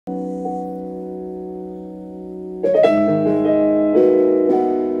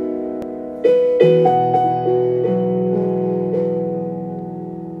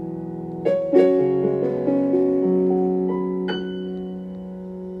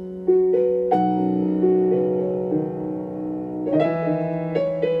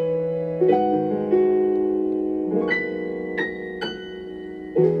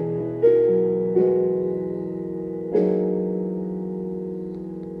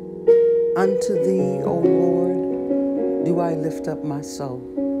Unto thee, O Lord, do I lift up my soul.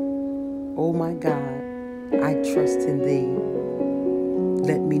 O my God, I trust in thee.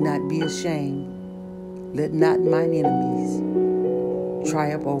 Let me not be ashamed. Let not mine enemies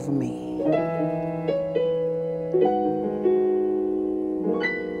triumph over me.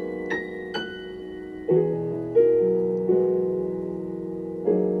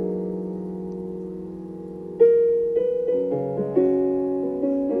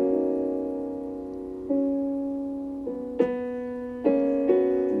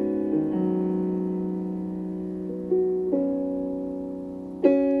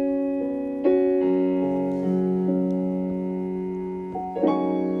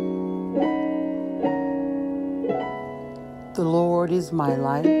 The Lord is my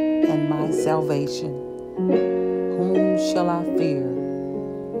light and my salvation. Whom shall I fear?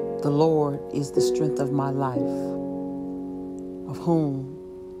 The Lord is the strength of my life. Of whom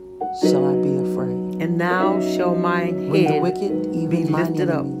shall I be afraid? And now shall mine When the head wicked, be even mine lifted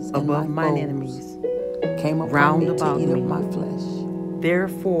up enemies and above my mine foes, enemies came upon round me to about eat me. up my flesh.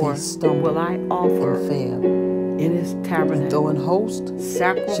 Therefore They stumbled will I offer and fell. in his And though tabernacle an host should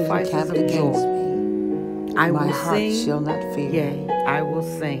sacrifices encamp of against joy. me, I my will heart sing, shall not fear. yea, I will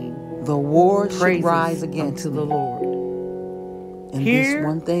sing The war should praises rise against unto me. the Lord. In Hear, this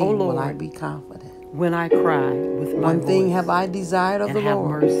one O thing will I Lord, be confident. when I cry with my One voice, thing have I desired of and the have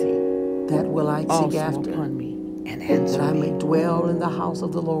Lord, mercy that will I seek also after, upon me, and that answer I may me. dwell in the house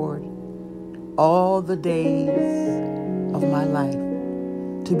of the Lord all the days of my life,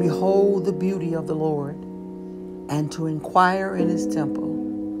 to behold the beauty of the Lord, and to inquire in his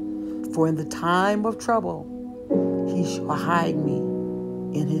temple. For in the time of trouble he shall hide me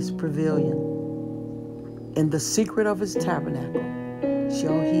in his pavilion. In the secret of his tabernacle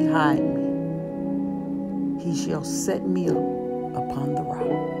shall he hide me. He shall set me up upon the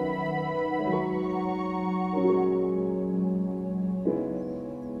rock.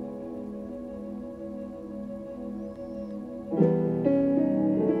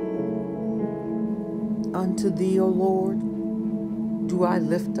 Unto thee, O Lord, do I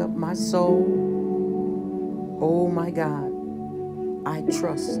lift up my soul. O my God, I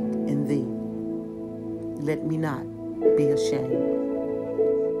trust in thee. Let me not be ashamed.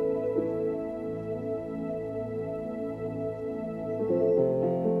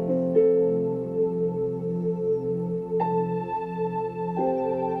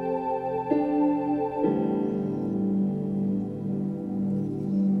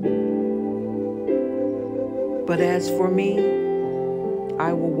 But as for me,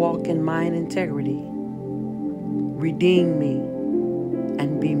 I will walk in mine integrity. Redeem me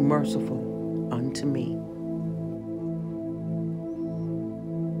and be merciful unto me.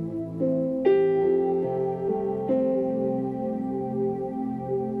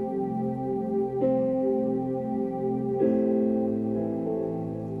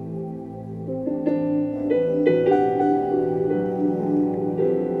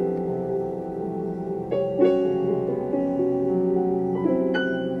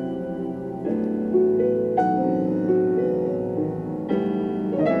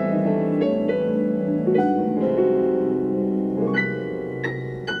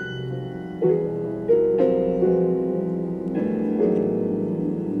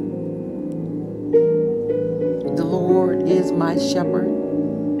 The Lord is my shepherd,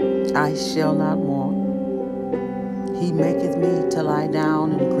 I shall not want. He maketh me to lie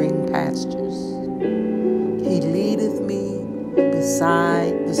down in green pastures. He leadeth me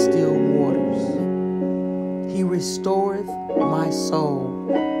beside the still waters. He restoreth my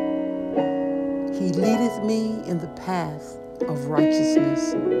soul. He leadeth me in the path of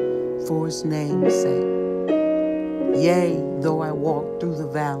righteousness for his name's sake. Yea, though I walk through the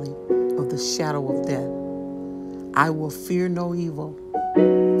valley of the shadow of death, I will fear no evil,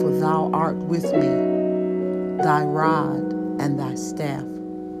 for thou art with me. Thy rod and thy staff,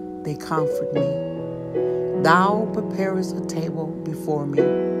 they comfort me. Thou preparest a table before me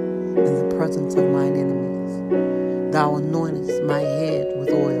in the presence of mine enemies. Thou anointest my head with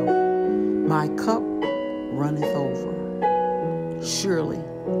oil. My cup runneth over. Surely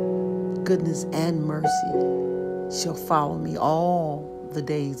goodness and mercy shall follow me all the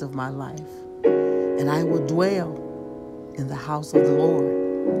days of my life, and I will dwell in the house of the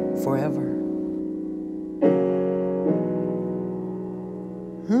Lord forever.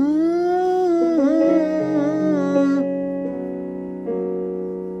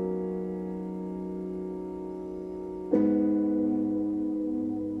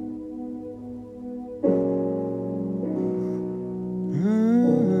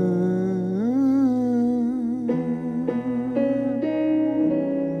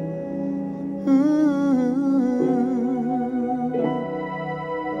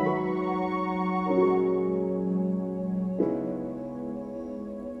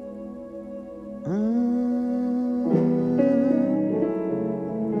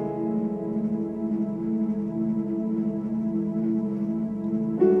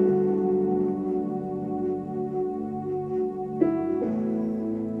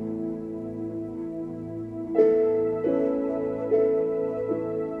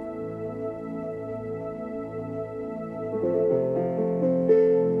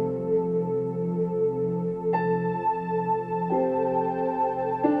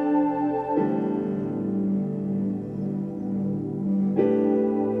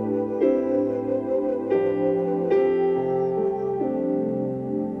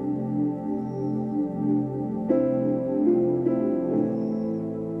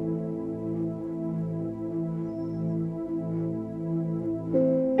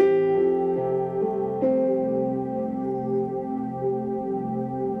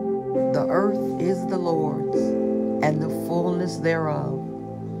 The earth is the Lord's, and the fullness thereof,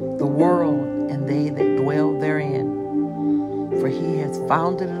 the world and they that dwell therein. For he has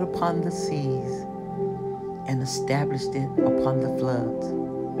founded it upon the seas, and established it upon the floods.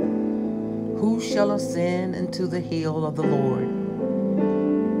 Who shall ascend into the hill of the Lord,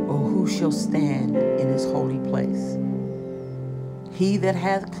 or who shall stand in his holy place? He that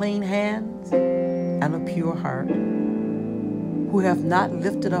hath clean hands and a pure heart, who hath not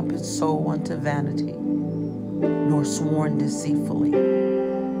lifted up his soul unto vanity, nor sworn deceitfully,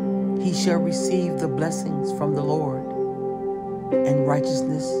 he shall receive the blessings from the Lord, and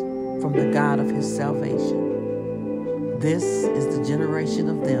righteousness from the God of his salvation. This is the generation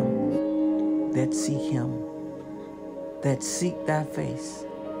of them that seek him, that seek thy face,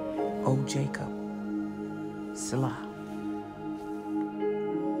 O Jacob. Selah.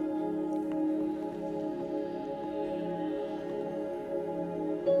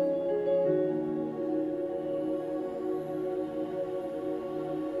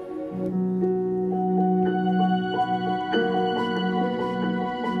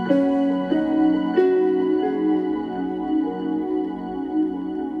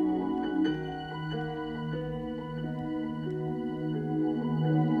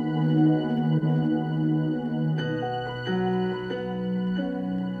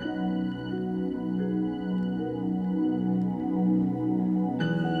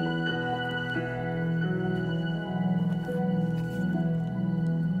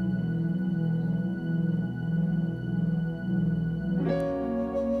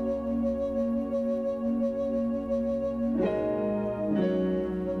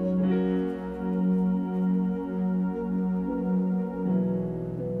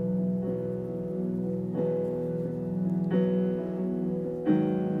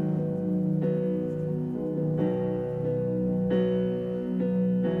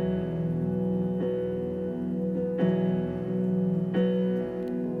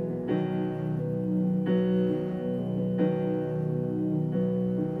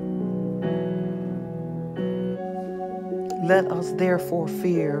 Let us therefore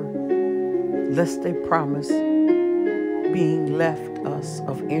fear, lest a promise being left us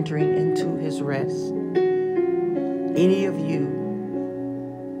of entering into his rest, any of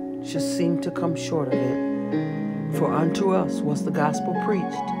you should seem to come short of it. For unto us was the gospel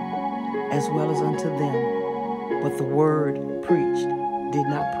preached, as well as unto them. But the word preached did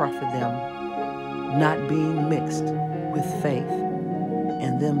not profit them, not being mixed with faith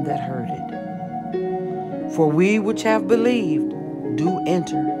in them that heard it. For we which have believed do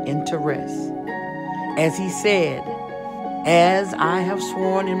enter into rest. As he said, as I have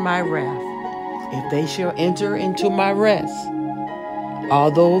sworn in my wrath, if they shall enter into my rest,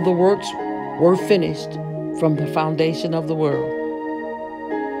 although the works were finished from the foundation of the world.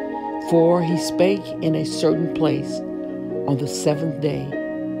 For he spake in a certain place on the seventh day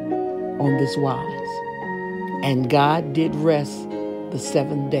on this wise, and God did rest the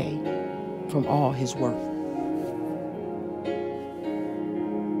seventh day from all his work.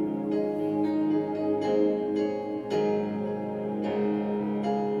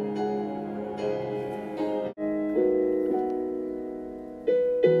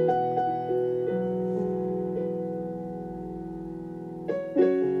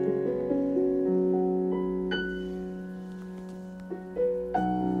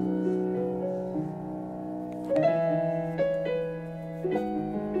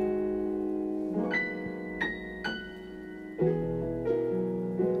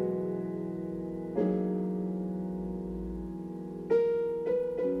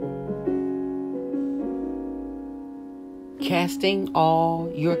 casting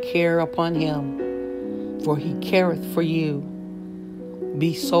all your care upon him, for he careth for you.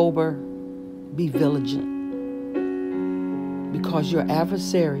 Be sober, be vigilant, because your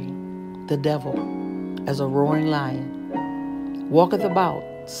adversary, the devil, as a roaring lion, walketh about,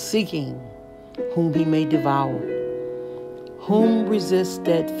 seeking whom he may devour. Whom resist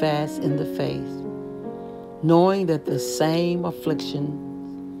steadfast in the faith, knowing that the same affliction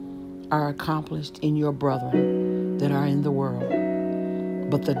are accomplished in your brethren that are in the world.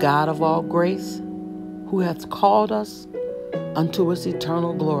 But the God of all grace, who hath called us unto his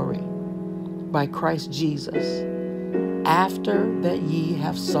eternal glory by Christ Jesus, after that ye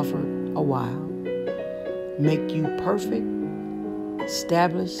have suffered a while, make you perfect,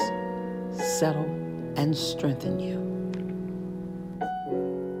 establish, settle, and strengthen you.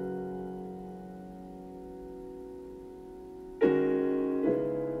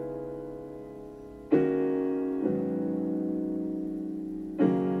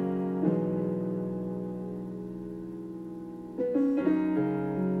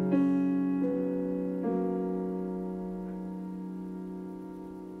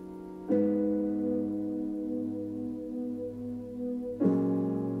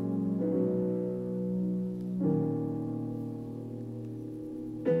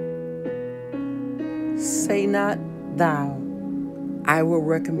 Say not thou, I will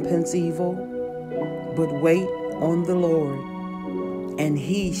recompense evil, but wait on the Lord, and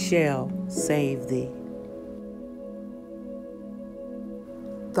he shall save thee.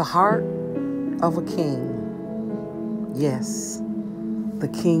 The heart of a king. Yes, the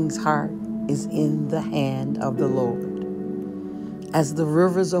king's heart is in the hand of the Lord. As the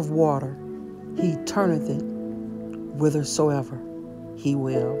rivers of water, he turneth it whithersoever he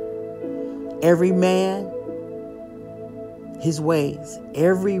will. Every man his ways,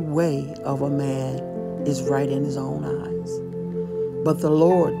 every way of a man is right in his own eyes. But the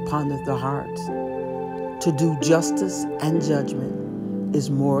Lord pondereth the hearts. To do justice and judgment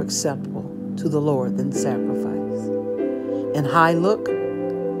is more acceptable to the Lord than sacrifice. An high look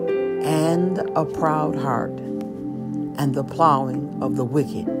and a proud heart, and the plowing of the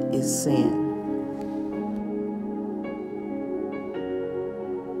wicked is sin.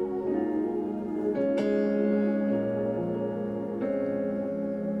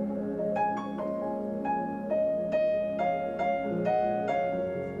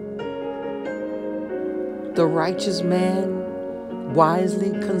 The righteous man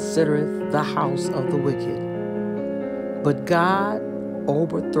wisely considereth the house of the wicked, but God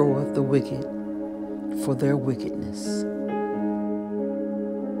overthroweth the wicked for their wickedness.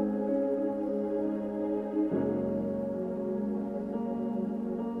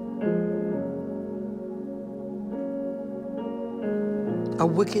 A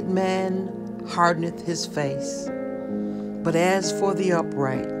wicked man hardeneth his face, but as for the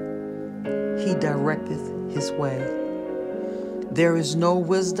upright, he directeth his way. There is no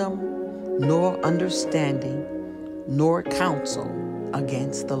wisdom, nor understanding, nor counsel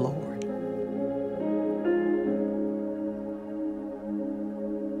against the Lord.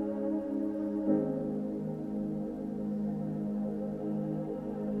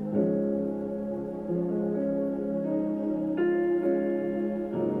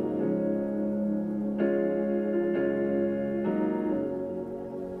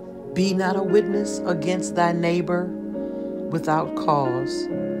 Be not a witness against thy neighbor without cause,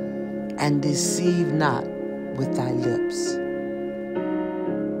 and deceive not with thy lips.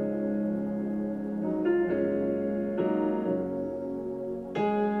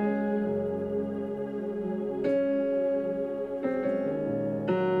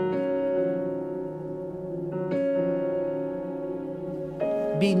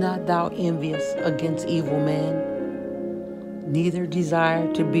 Be not thou envious against evil men, neither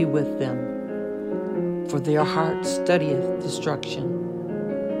desire to be with them, for their heart studieth destruction,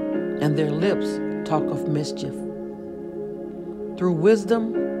 and their lips talk of mischief. Through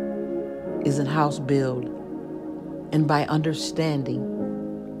wisdom is an house built, and by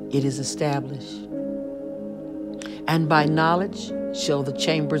understanding it is established. And by knowledge shall the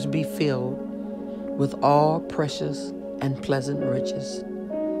chambers be filled with all precious and pleasant riches.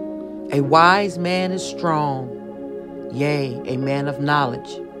 A wise man is strong, yea, a man of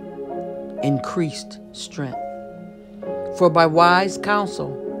knowledge, increased strength. For by wise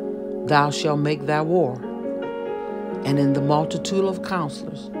counsel thou shalt make thy war, and in the multitude of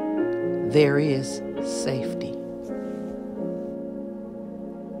counselors there is safety.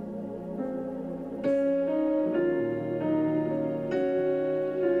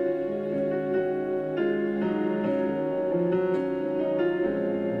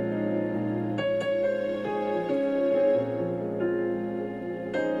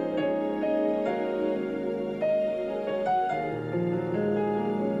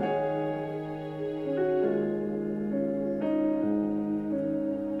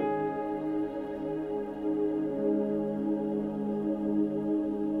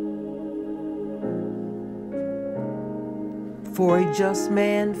 For a just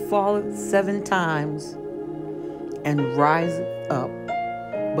man falleth 7 times and riseth up,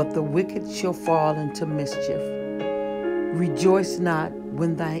 but the wicked shall fall into mischief. Rejoice not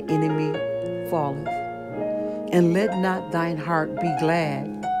when thy enemy falleth, and let not thine heart be glad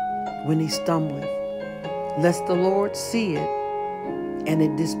when he stumbleth, lest the Lord see it, and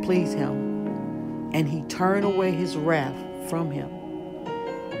it displease him, and he turn away his wrath from him.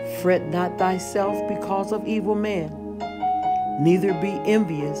 Fret not thyself because of evil men, neither be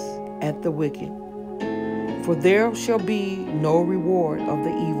envious at the wicked. For there shall be no reward of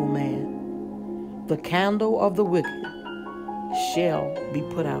the evil man. The candle of the wicked shall be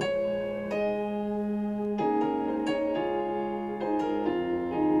put out.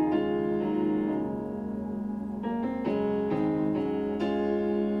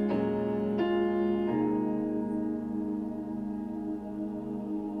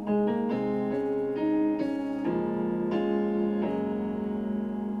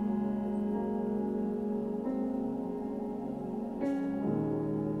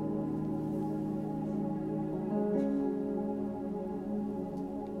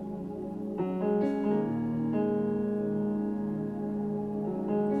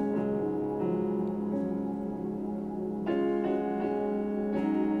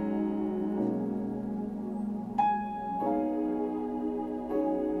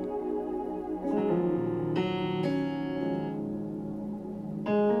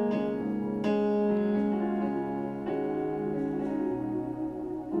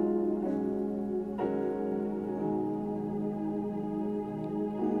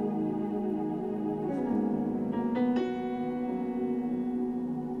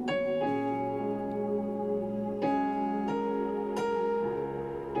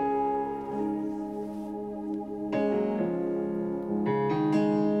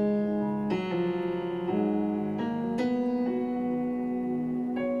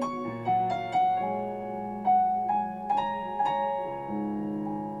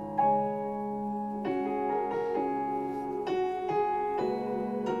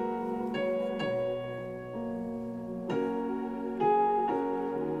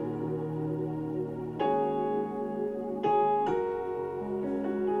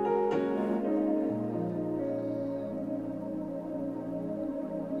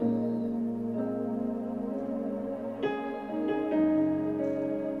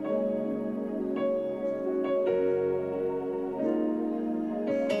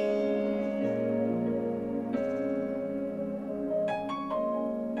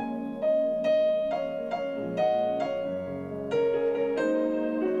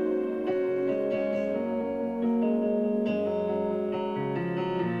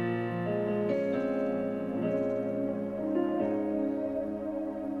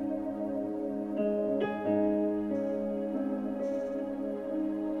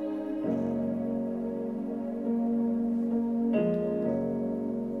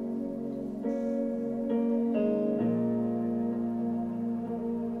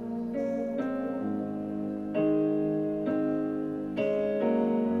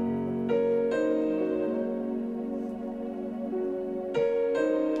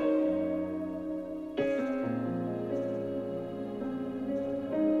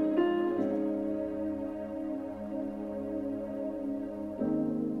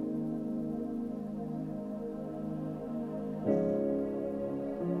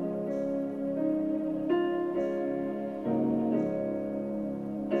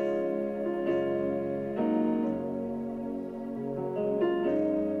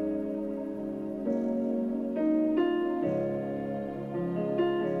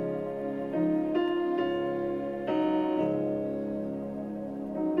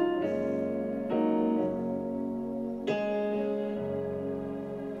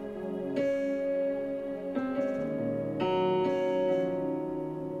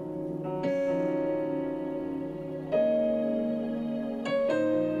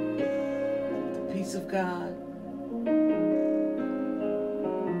 Peace of God.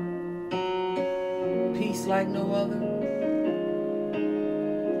 Peace like no other.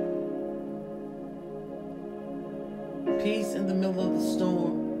 Peace in the middle of the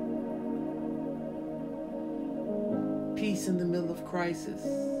storm. Peace in the middle of crisis.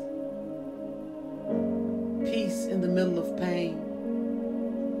 Peace in the middle of pain.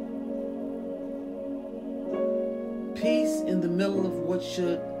 Peace in the middle of what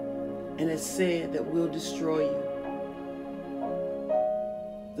should and is said that will destroy you.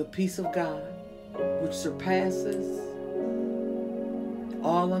 The peace of God, which surpasses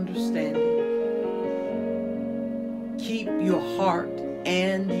all understanding. Keep your heart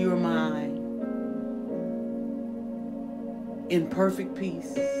and your mind in perfect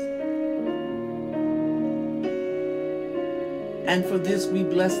peace. And for this we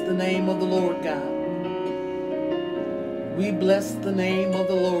bless the name of the Lord God. We bless the name of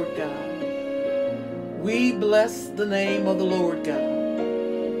the Lord God. We bless the name of the Lord God.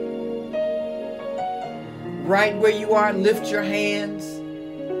 Right where you are, lift your hands.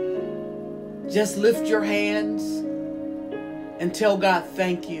 Just lift your hands and tell God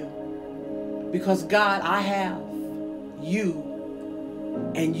thank you. Because God, I have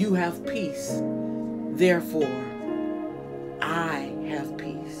you and you have peace. Therefore, I have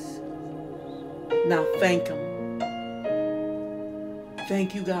peace. Now thank Him.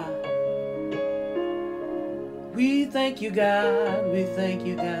 Thank you, God. We thank you, God. We thank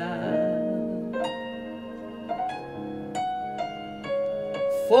you, God.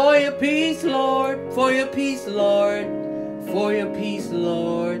 For your peace, Lord. For your peace, Lord. For your peace,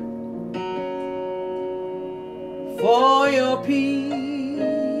 Lord. For your peace.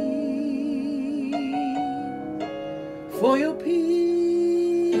 For your peace.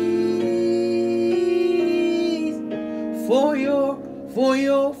 For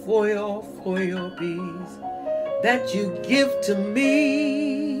your peace that you give to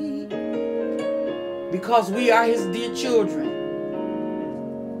me, because we are His dear children.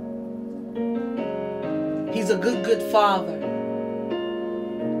 He's a good, good Father.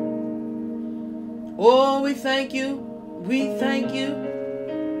 Oh, we thank you. We thank you.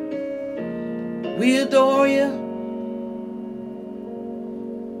 We adore you.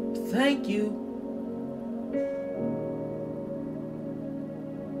 Thank you.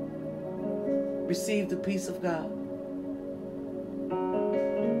 Receive the peace of God.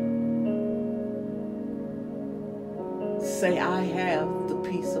 Say, I have the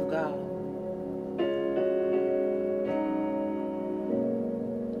peace of God.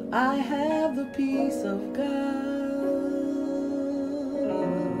 I have the peace of God.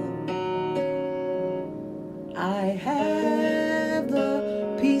 I have the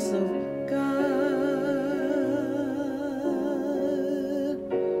peace of God.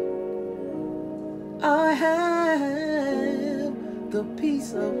 I have the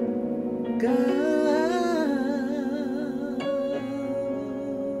peace of God.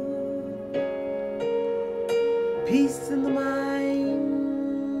 Peace in the mind,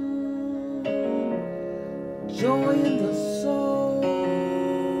 joy in the soul,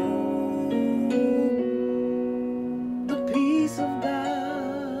 the peace of God.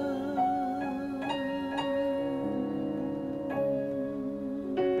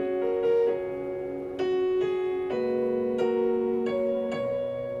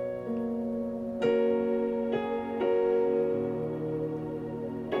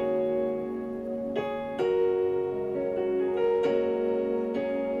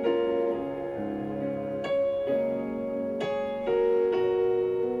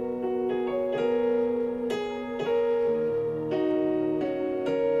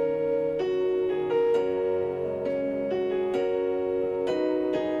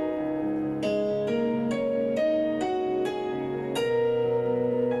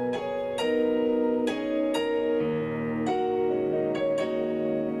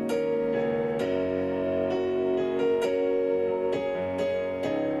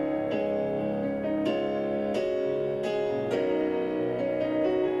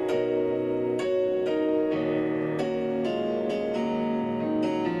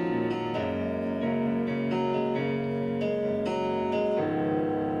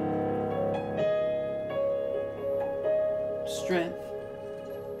 Strength.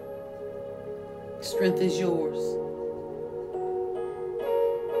 Strength is yours.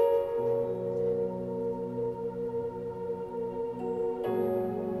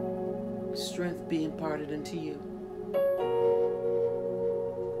 Strength be imparted into you.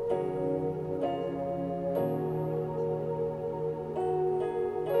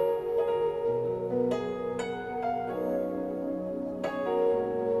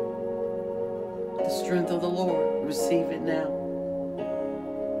 The strength of the Lord, receive it now.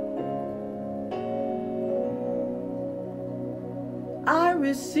 I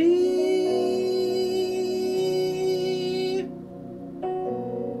receive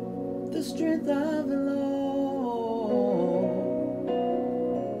the strength of the Lord.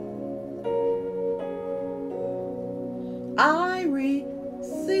 I receive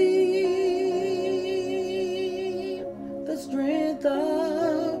the strength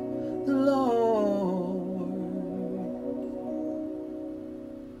of the Lord.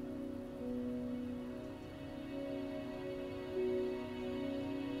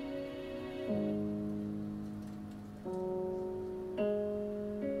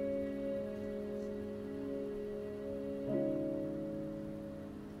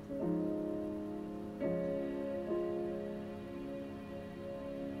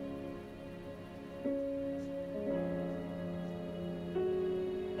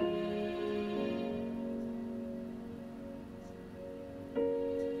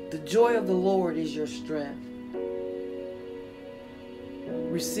 joy of the Lord is your strength.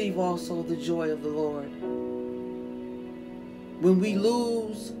 Receive also the joy of the Lord. When we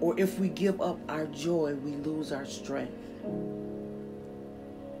lose, or if we give up our joy, we lose our strength.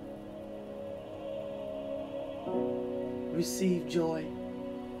 Receive joy.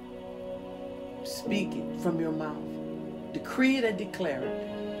 Speak it from your mouth. Decree it and declare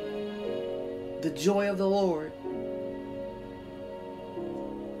it. The joy of the Lord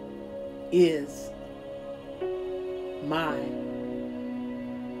is my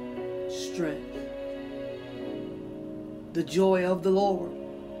strength. The joy of the Lord.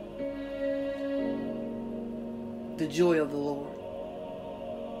 The joy of the Lord.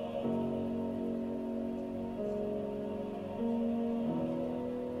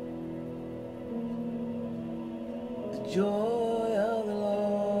 The joy of the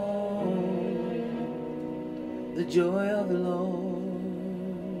Lord. The joy of the Lord.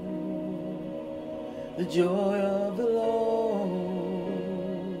 The joy of the Lord.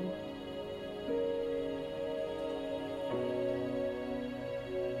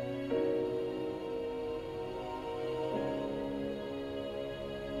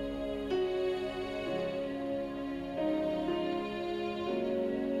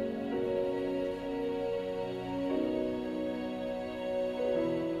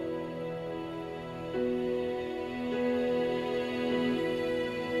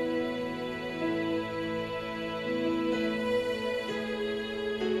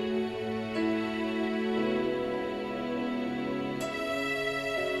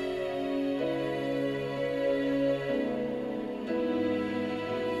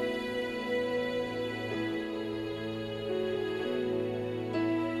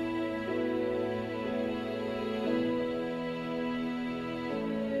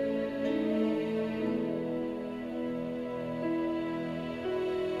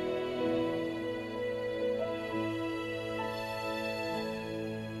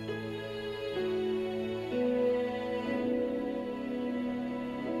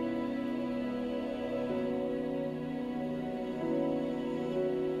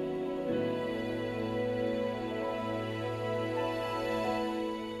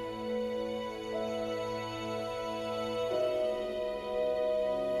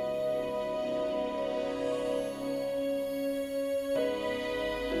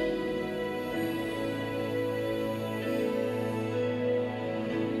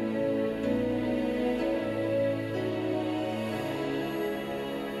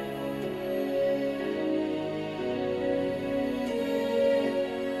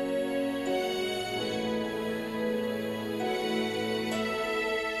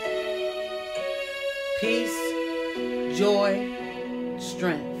 Peace, joy,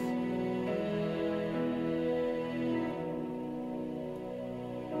 strength.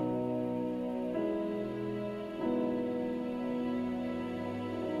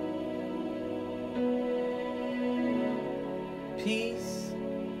 Peace,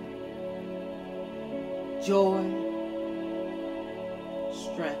 joy,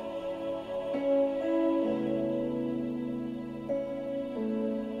 strength.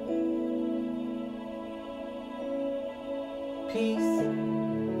 Peace,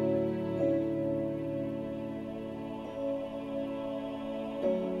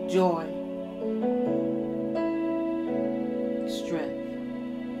 joy, strength.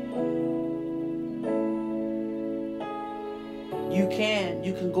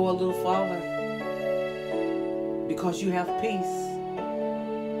 You can go a little farther because you have peace.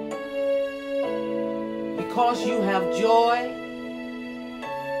 Because you have joy.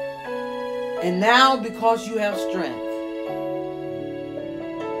 And now because you have strength.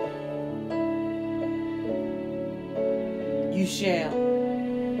 You shall.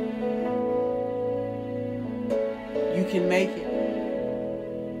 You can make it.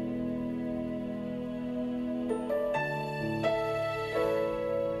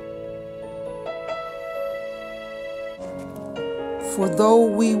 For though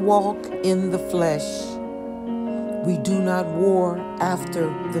we walk in the flesh, we do not war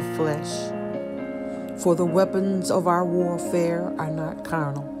after the flesh. For the weapons of our warfare are not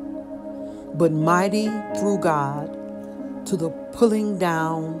carnal, but mighty through God to the pulling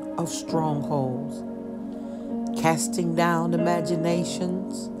down of strongholds, casting down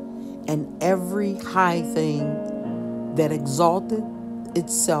imaginations and every high thing that exalted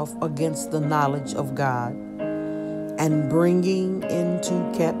itself against the knowledge of God, and bringing into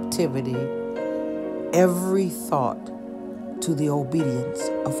captivity every thought to the obedience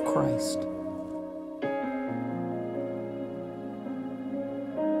of Christ.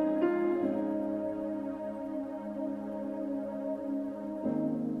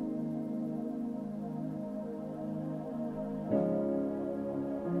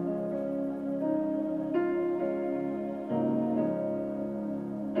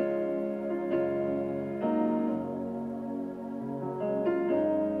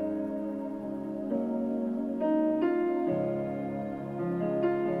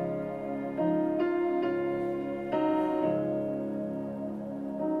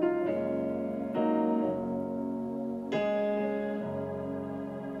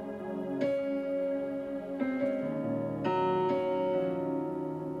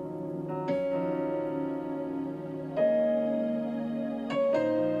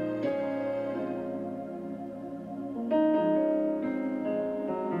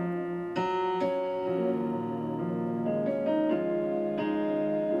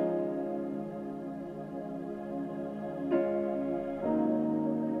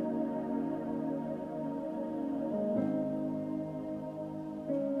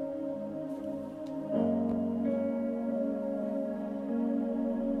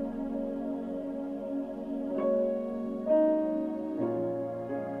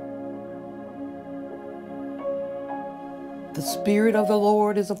 The Spirit of the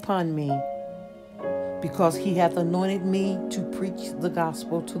Lord is upon me, because he hath anointed me to preach the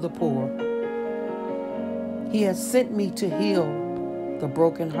gospel to the poor. He has sent me to heal the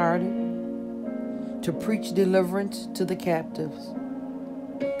brokenhearted, to preach deliverance to the captives,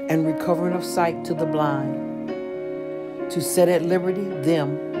 and recovering of sight to the blind, to set at liberty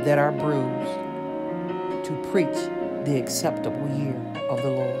them that are bruised, to preach the acceptable year of the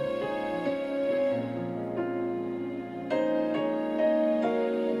Lord.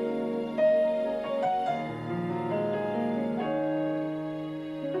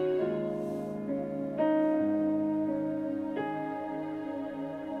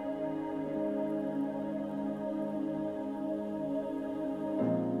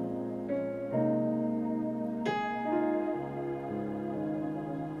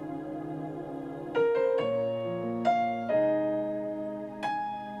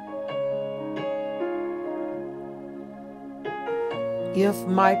 If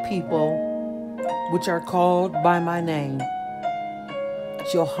my people, which are called by my name,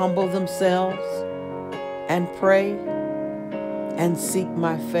 shall humble themselves and pray and seek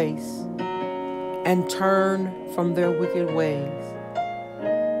my face and turn from their wicked ways,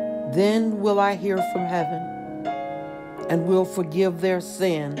 then will I hear from heaven and will forgive their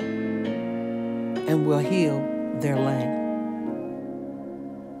sin and will heal their land.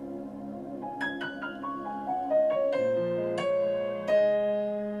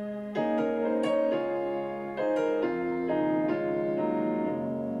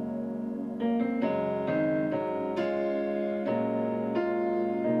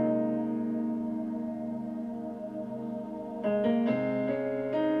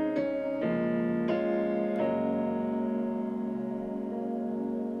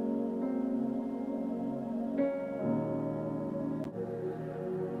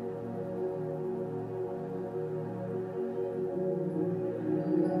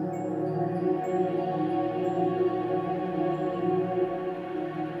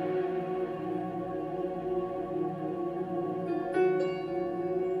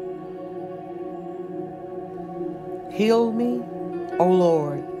 Heal me, O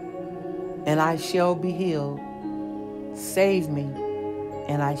Lord, and I shall be healed. Save me,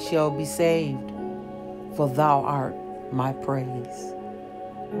 and I shall be saved, for thou art my praise.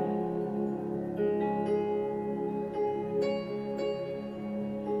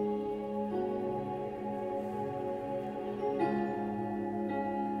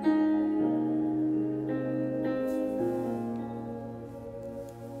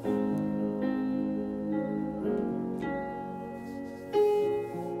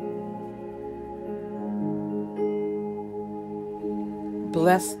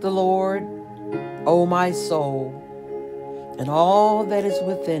 Bless the Lord, O my soul, and all that is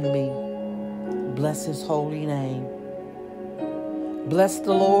within me. Bless his holy name. Bless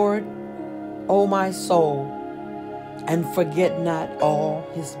the Lord, O my soul, and forget not all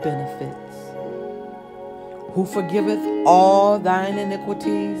his benefits, who forgiveth all thine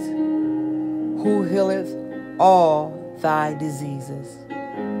iniquities, who healeth all thy diseases,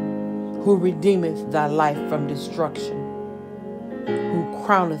 who redeemeth thy life from destruction, who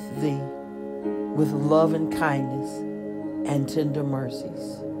crowneth thee with love and kindness and tender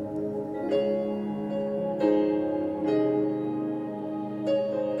mercies.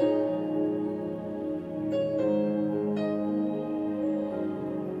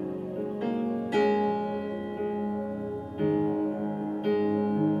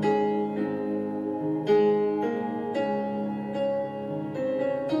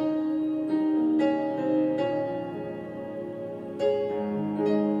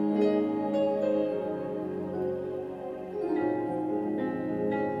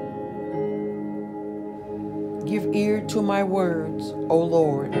 Give ear to my words, O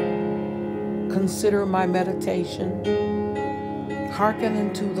Lord. Consider my meditation. Hearken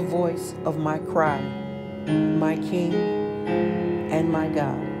unto the voice of my cry, my King and my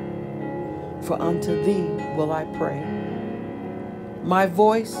God. For unto thee will I pray. My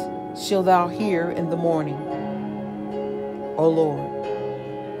voice shalt thou hear in the morning, O Lord.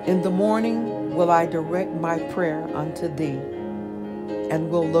 In the morning will I direct my prayer unto thee, and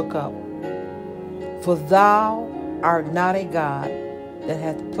will look up. For thou art not a God that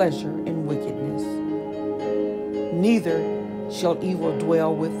hath pleasure in wickedness, neither shall evil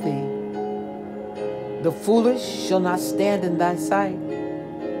dwell with thee. The foolish shall not stand in thy sight.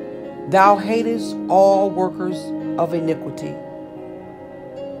 Thou hatest all workers of iniquity.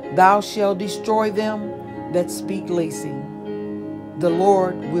 Thou shalt destroy them that speak leasing. The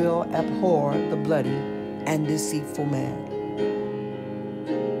Lord will abhor the bloody and deceitful man.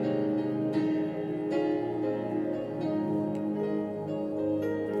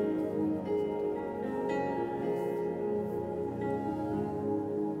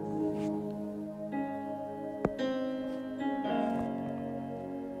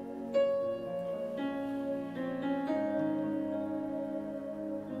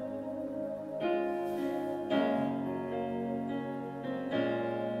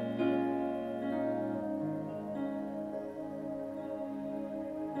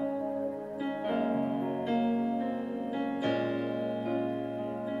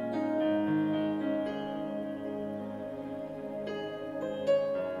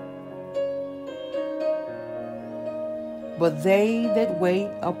 But they that wait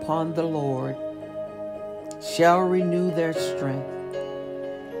upon the Lord shall renew their strength.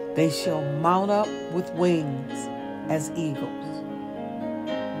 They shall mount up with wings as eagles.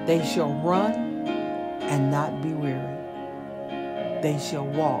 They shall run and not be weary. They shall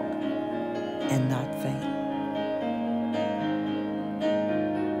walk and not faint.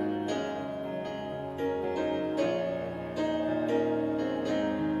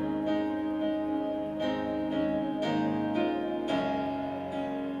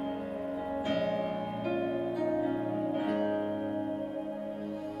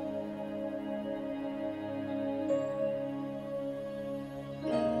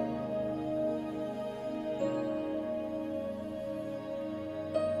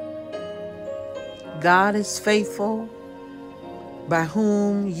 God is faithful, by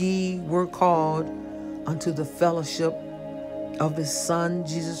whom ye were called unto the fellowship of his Son,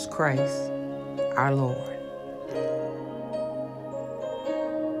 Jesus Christ, our Lord.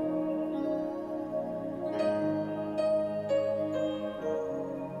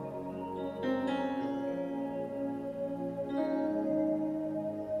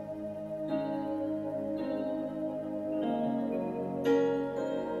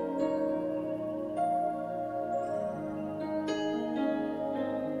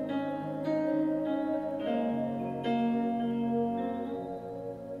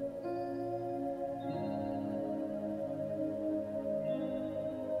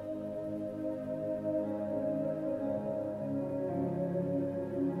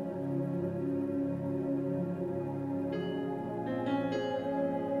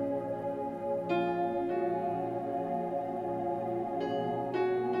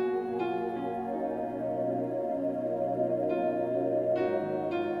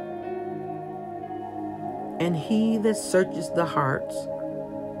 And he that searches the hearts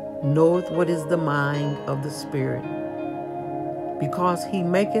knoweth what is the mind of the Spirit, because he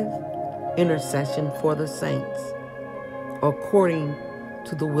maketh intercession for the saints, according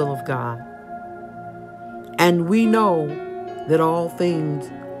to the will of God. And we know that all things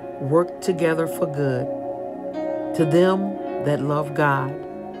work together for good, to them that love God,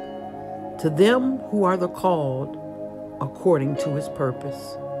 to them who are the called according to his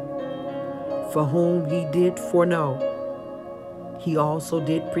purpose. For whom he did foreknow, he also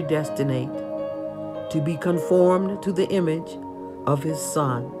did predestinate to be conformed to the image of his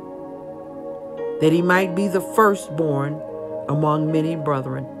Son, that he might be the firstborn among many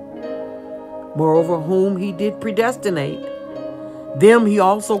brethren. Moreover, whom he did predestinate, them he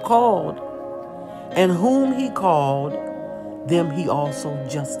also called, and whom he called, them he also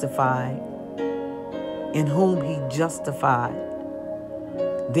justified, and whom he justified,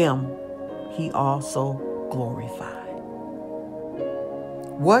 them he also glorified.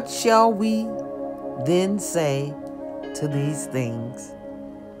 What shall we then say to these things?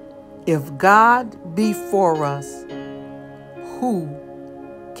 If God be for us, who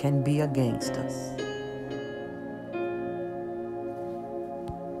can be against us?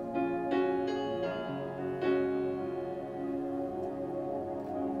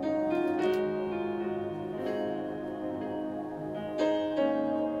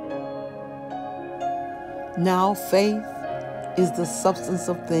 Now faith is the substance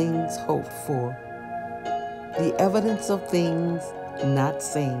of things hoped for, the evidence of things not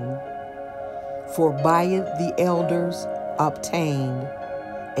seen. For by it the elders obtained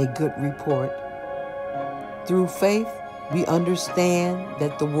a good report. Through faith we understand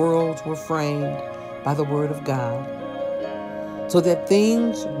that the worlds were framed by the word of God, so that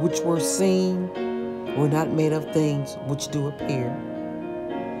things which were seen were not made of things which do appear.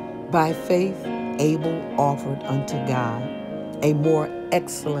 By faith Abel offered unto God a more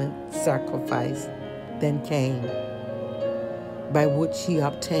excellent sacrifice than Cain, by which he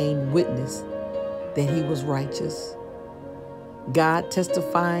obtained witness that he was righteous, God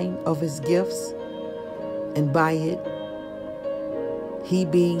testifying of his gifts, and by it he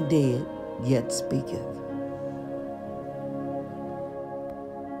being dead yet speaketh.